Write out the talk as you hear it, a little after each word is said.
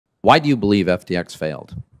Why do you believe FTX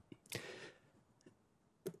failed?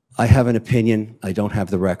 I have an opinion. I don't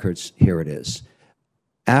have the records. Here it is.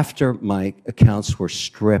 After my accounts were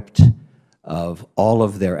stripped of all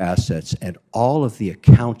of their assets and all of the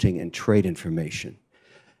accounting and trade information,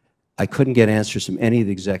 I couldn't get answers from any of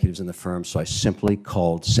the executives in the firm, so I simply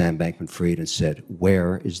called Sam Bankman-Fried and said,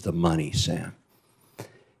 "Where is the money, Sam?"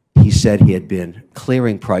 He said he had been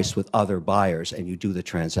clearing price with other buyers, and you do the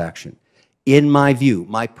transaction. In my view,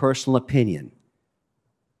 my personal opinion,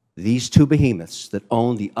 these two behemoths that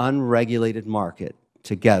own the unregulated market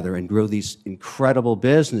together and grew these incredible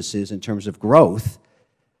businesses in terms of growth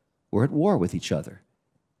were at war with each other.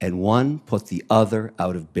 And one put the other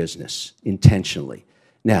out of business intentionally.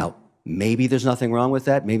 Now, maybe there's nothing wrong with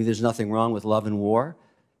that. Maybe there's nothing wrong with love and war.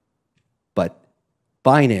 But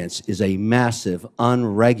finance is a massive,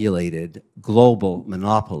 unregulated, global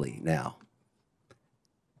monopoly now.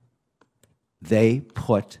 They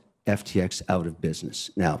put FTX out of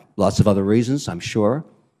business. Now, lots of other reasons, I'm sure,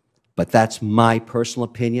 but that's my personal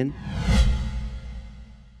opinion.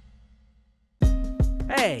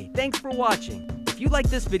 Hey, thanks for watching. If you like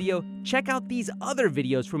this video, check out these other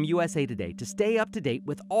videos from USA Today to stay up to date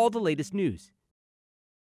with all the latest news.